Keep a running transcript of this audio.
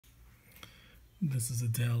This is a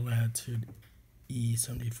Dell Latitude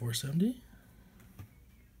E7470.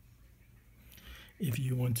 If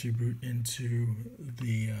you want to boot into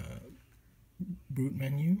the boot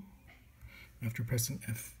menu, after pressing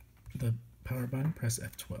the power button, press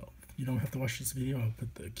F12. You don't have to watch this video, I'll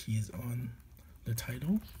put the keys on the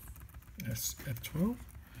title. That's F12.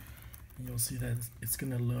 And you'll see that it's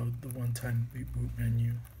going to load the one-time boot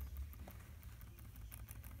menu.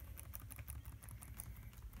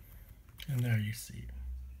 And there you see.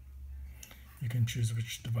 You can choose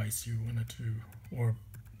which device you want to, or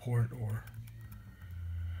port, or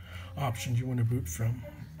options you want to boot from.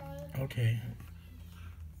 Okay.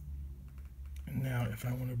 And now if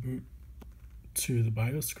I want to boot to the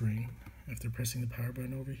BIOS screen, after pressing the power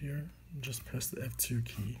button over here, just press the F2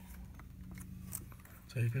 key.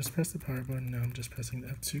 So you just press the power button, now I'm just pressing the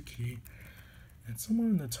F2 key, and somewhere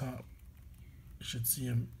on the top you should see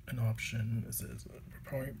an option that says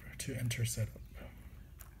preparing to enter setup.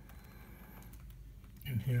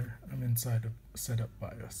 And here I'm inside of setup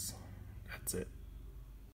BIOS. That's it.